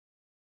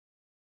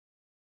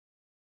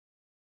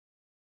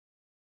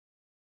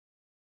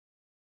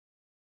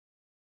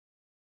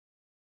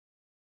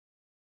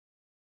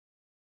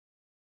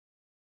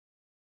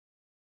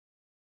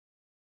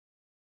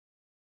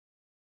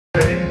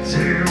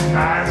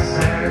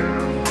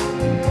myself,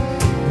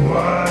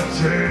 what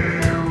a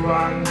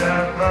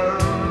wonderful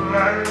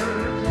world,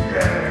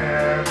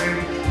 yeah.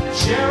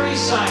 Jerry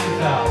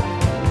Seinfeld,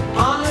 I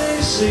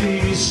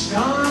see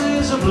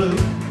skies of blue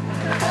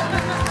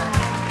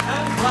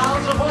and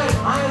clouds of white.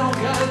 I don't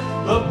get it.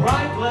 The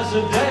bright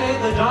blessed day,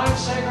 the dark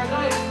sacred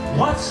night.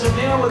 What's the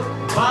deal with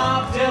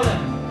Bob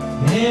Dylan?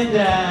 And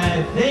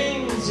I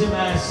think to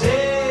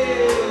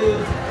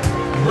myself,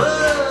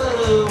 what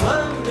a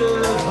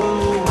wonderful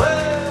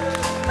world.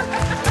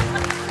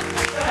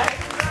 Thank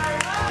you very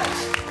much.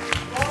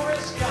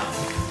 Forrest Gump,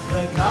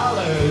 the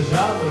colors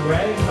of the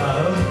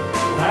rainbow,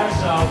 they're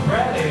so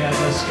pretty in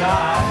the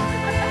sky,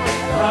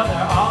 but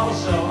they're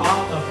also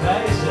on the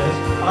faces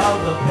of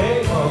the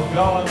people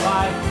going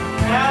by.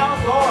 Al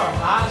Gore,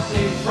 I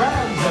see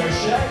friends, they're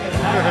shaking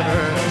hands,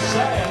 they're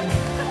saying,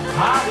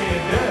 how do you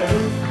do?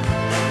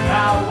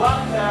 Now what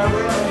they're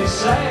really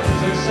saying is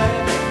they're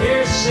saying,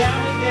 here's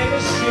Sammy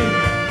Davis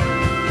Jr.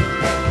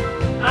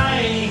 I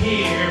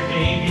hear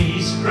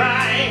babies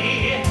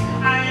cry,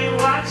 I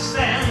watch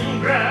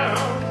them grow.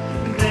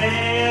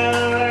 They'll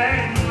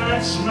learn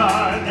much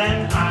more than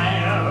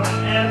I'll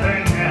ever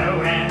know,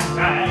 and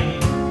I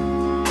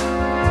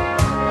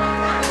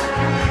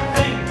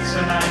think to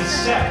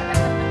myself,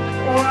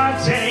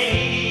 what a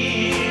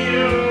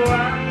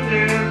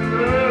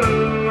wonderful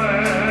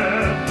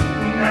world.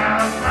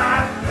 Now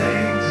I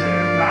think to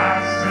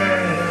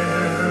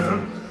myself,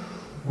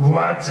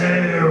 what a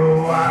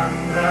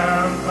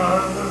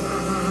wonderful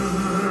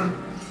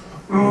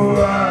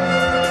world.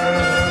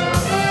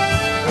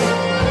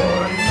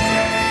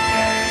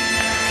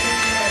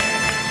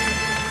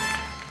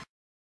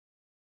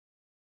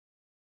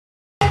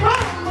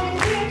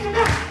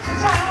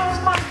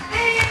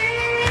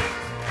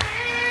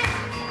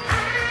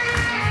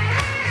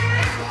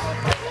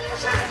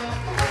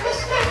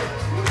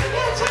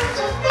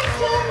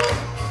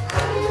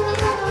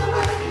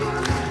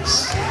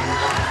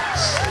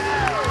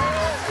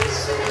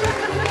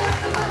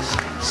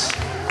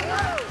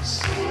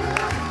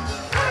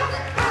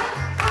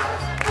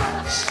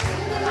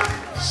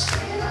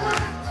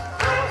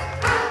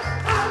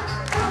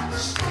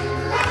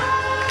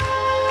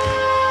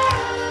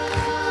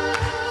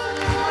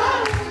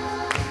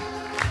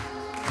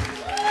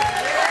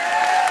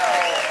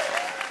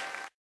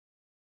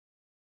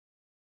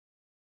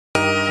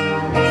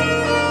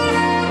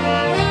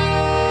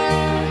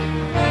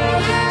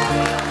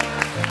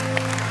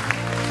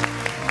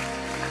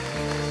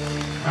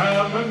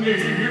 My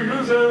name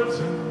is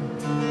Elton,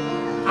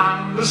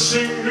 I'm the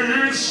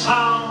singing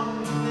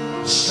song.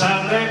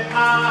 Sadly I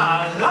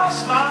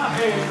lost my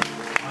head,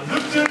 I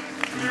looked up,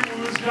 it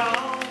was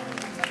gone.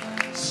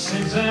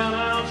 Since then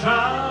I've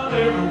tried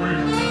every way,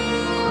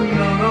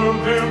 none of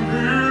them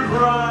did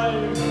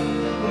right.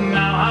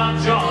 Now I've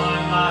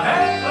joined my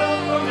head of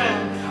the men,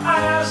 I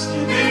ask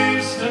you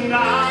this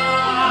tonight.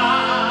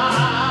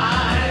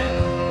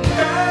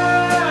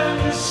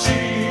 Can you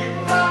see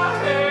my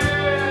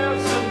head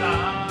tonight?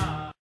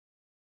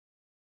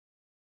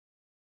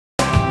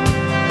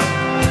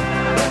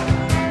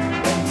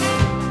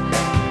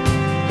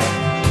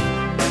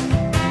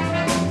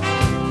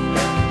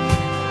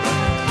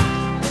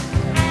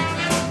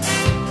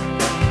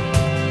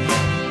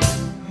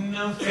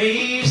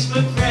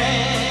 Facebook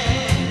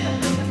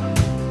friend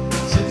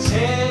to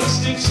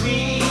text and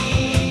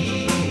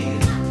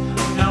tweet.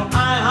 No, I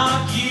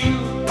heart you,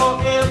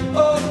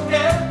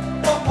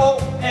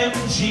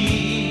 OMG.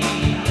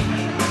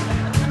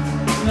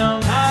 No,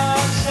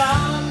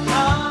 Match.com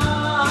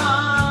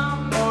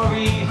or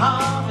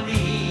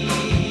eHarmony.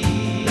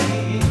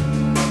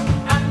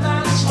 And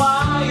that's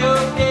why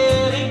you're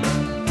getting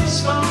this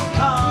phone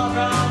call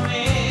from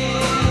me.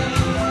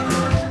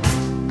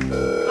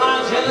 I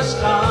just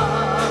called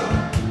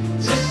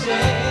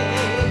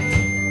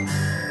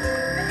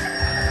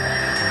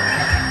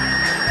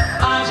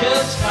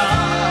just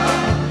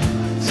come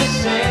to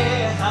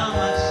say how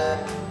much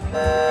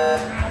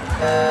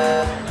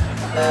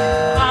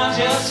I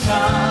just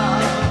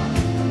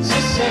come to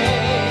say,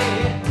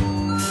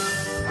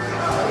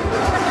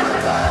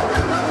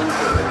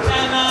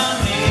 and I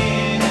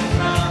mean it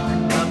from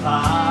the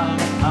bottom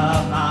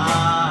of my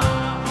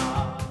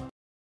heart.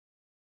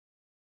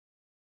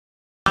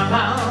 I'm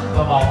out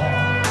the ball,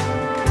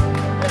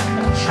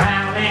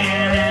 traveling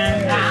and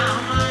down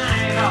my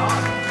door.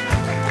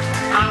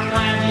 I'm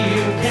glad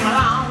you came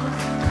along,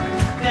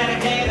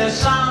 dedicate the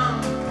song,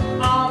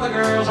 all the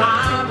girls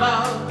I've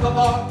loved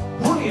before.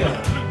 Will you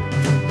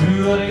do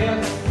it again?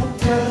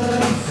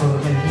 For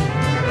me,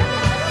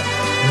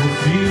 you're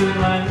feeling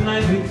like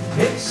night,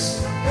 it's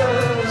the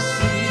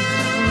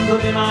sea.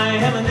 Look in my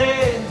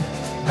lemonade,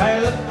 I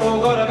look for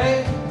go to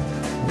bed.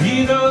 We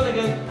know the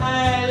good I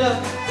look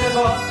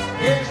before.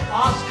 Here's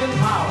Austin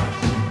Powers.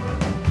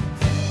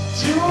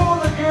 To all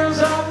the girls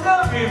I've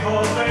loved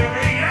before,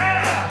 baby,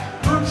 yeah.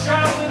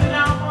 Traveling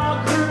down my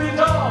groovy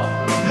door.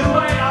 The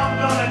way I'm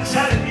gonna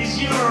tell it is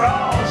you're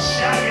all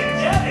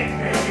shagadelic,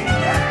 baby,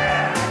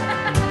 yeah.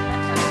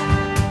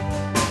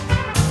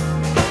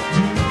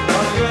 Do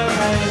what girl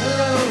I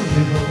love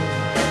you,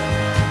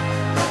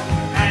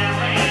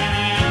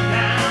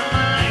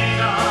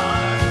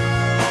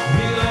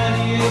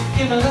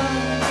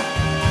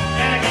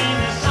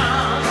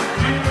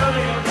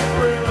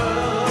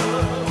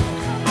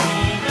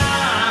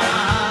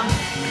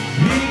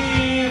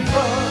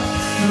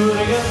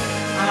 you, I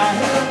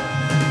love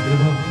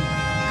you.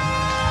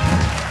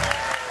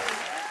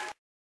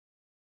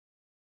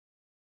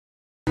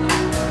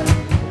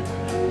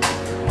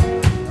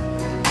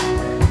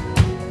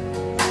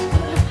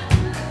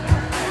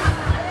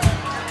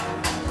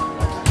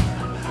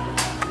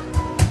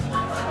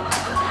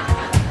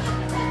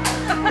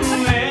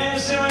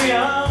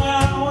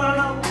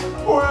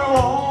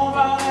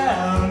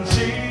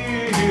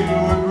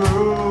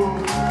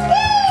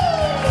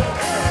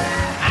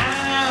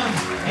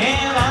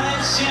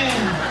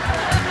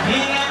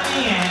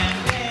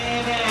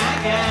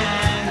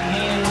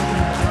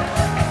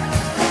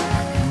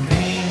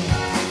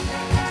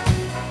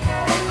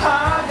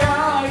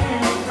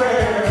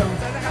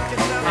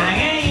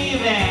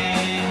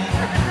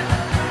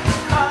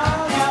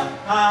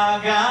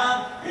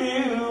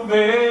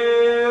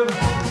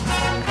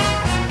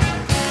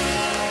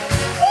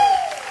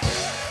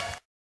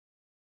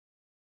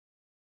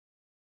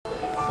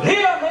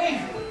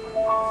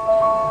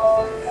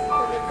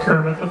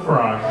 Kermit the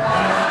Frog.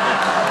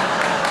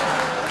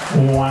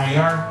 Why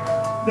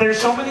are there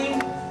so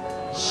many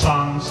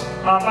songs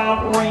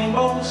about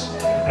rainbows?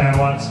 And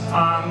what's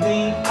on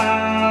the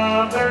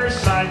other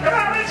side? Come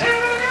on, let's hear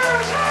the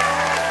news!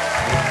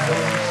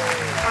 Rainbows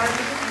are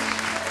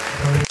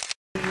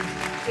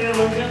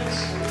illusions,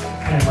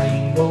 and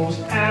rainbows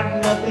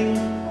have nothing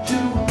to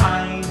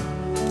hide.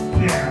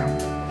 Yeah.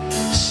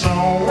 So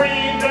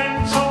we've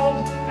been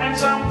told, and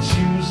some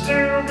choose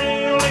to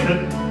believe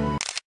it.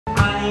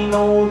 I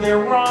know they're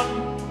wrong,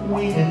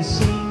 wait and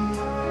see.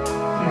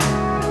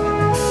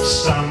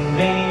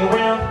 Someday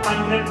we'll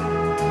find it,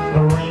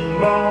 the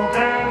rainbow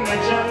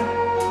connection,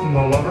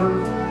 the lover,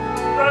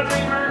 the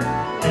dreamer,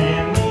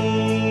 and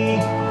me.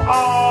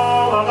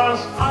 All of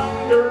us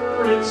under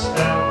its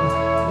spell,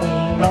 we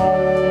know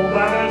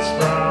that it's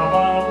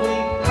probably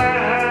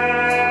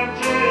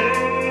magic.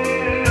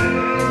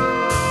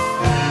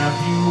 Have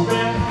you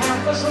been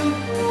half asleep,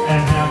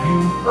 and have you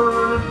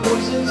heard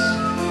voices?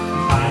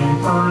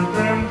 I've heard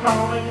them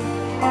calling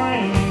my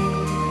name.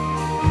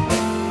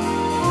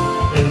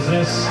 Is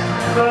this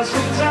the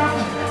sweet sound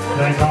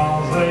that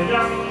calls the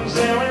young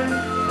sailor?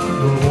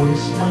 The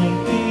voice might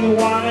be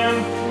one and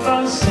the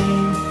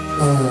same.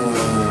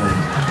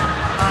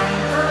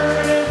 I've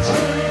heard it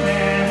too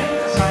many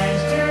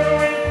times to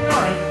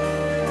ignore it.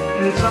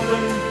 It's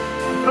something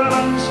that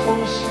I'm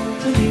supposed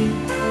to be.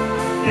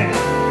 Yeah.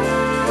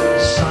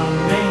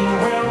 Someday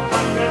we'll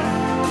find it,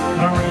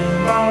 the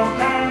rainbow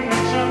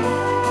connection,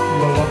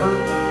 the lover,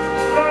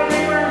 the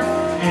dreamer,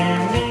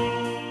 and me.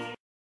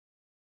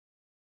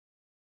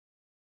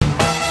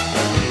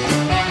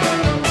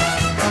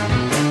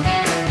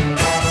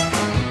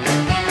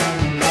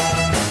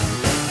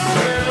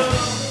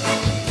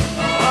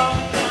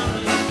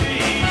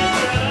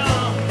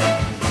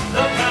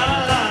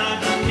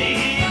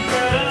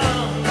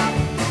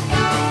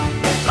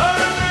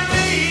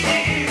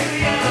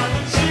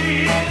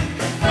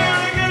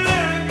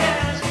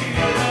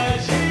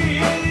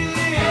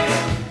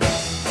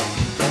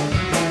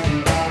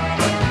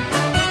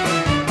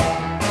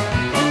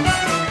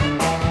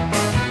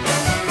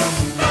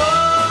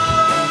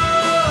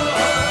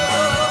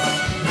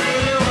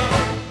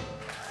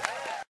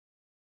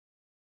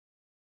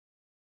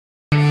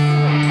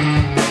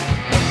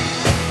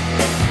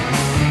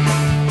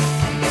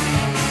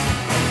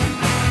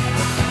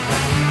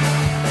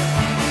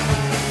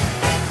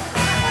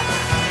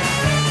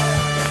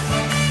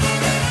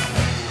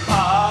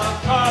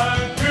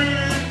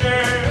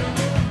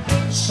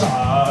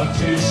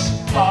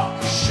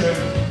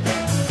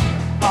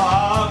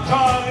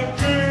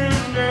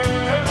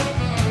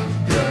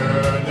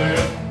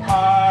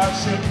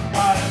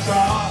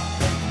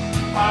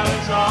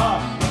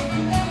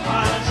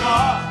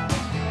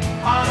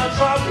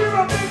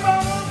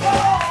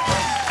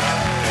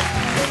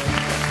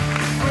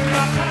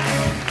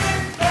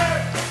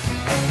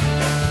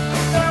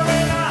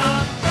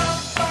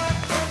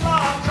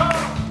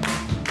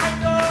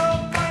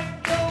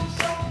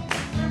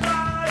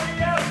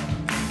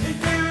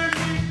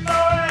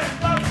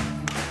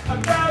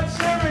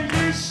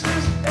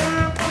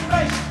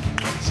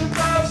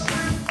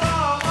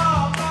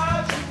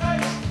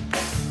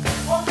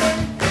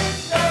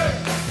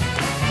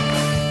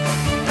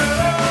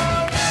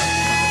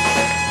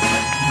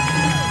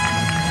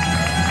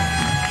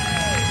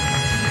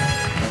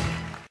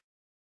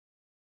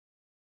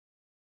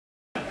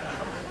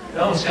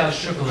 Elvis kind of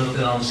shook a little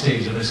bit on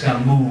stage, and it's kind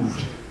of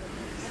moved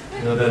a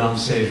little bit on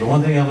stage. But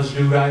one thing Elvis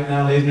do right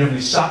now, ladies and gentlemen,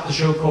 he stopped the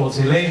show cold.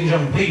 Say, ladies and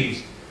gentlemen,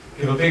 please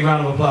give a big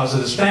round of applause to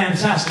this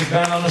fantastic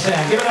band on the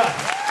stand. Give it up.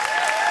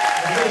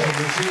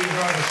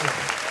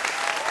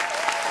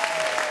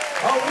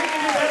 Oh, we can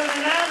do better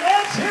than that.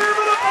 Let's hear it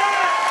with a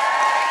band.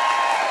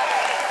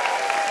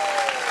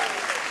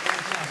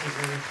 Fantastic,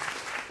 ladies.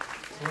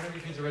 So whenever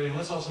you kids are ready,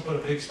 let's also put a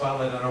big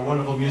spotlight on our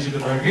wonderful musical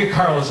director. Give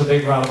Carlos a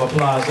big round of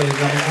applause, ladies and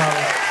gentlemen.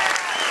 Carlos.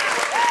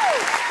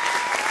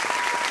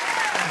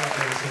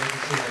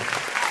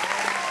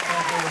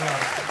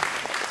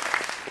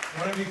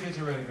 Whenever you kids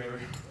are ready,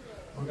 baby,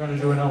 we're going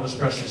to do an Elvis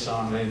Presley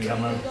song, ladies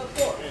and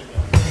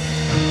gentlemen.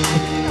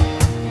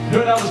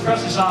 Do an Elvis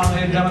Presley song,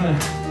 ladies and gentlemen.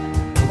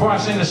 Before I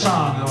sing the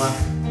song, though,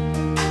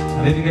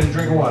 I need to get a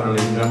drink of water,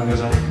 ladies and gentlemen,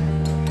 because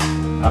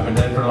I've been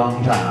dead for a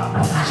long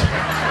time.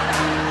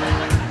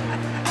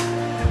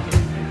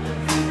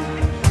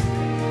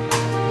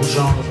 The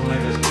song was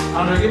like this.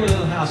 Andre, give me a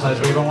little house lights,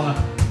 babe. I want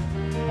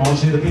to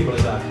see the people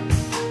as I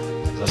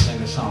sing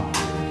this song.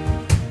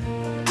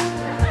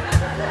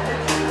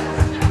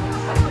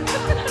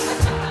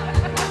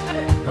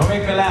 Don't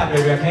make me laugh,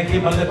 baby. I can't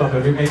keep my lip up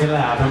if you make me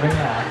laugh. Don't make me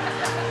laugh.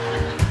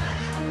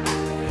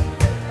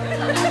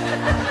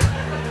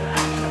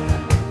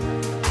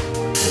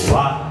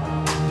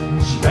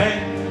 Wise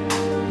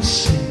men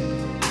say,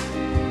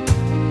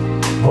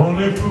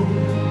 only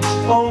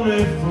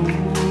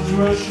fools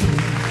rush in.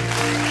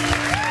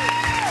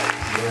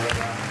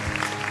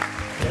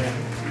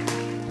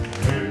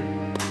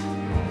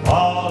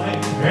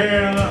 Falling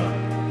in love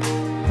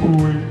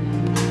with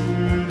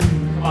you.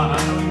 Come on, I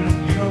know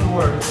you know the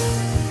words.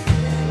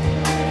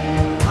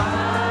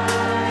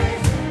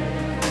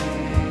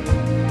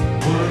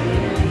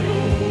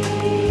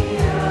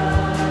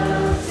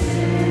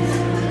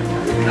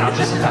 Now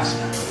just a pass.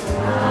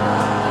 I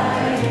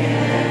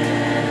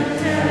can't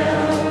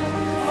help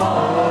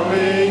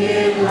falling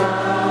in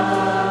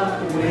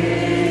love with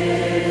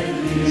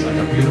you. It's like a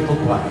beautiful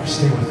choir.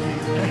 Stay with me.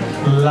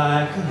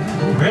 Like a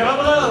river of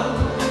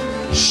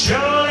love,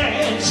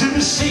 surely to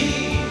the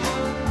sea,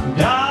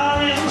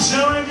 darling,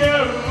 so it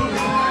goes.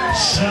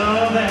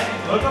 Someday,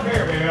 look up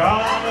here, baby,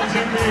 all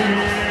to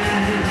me.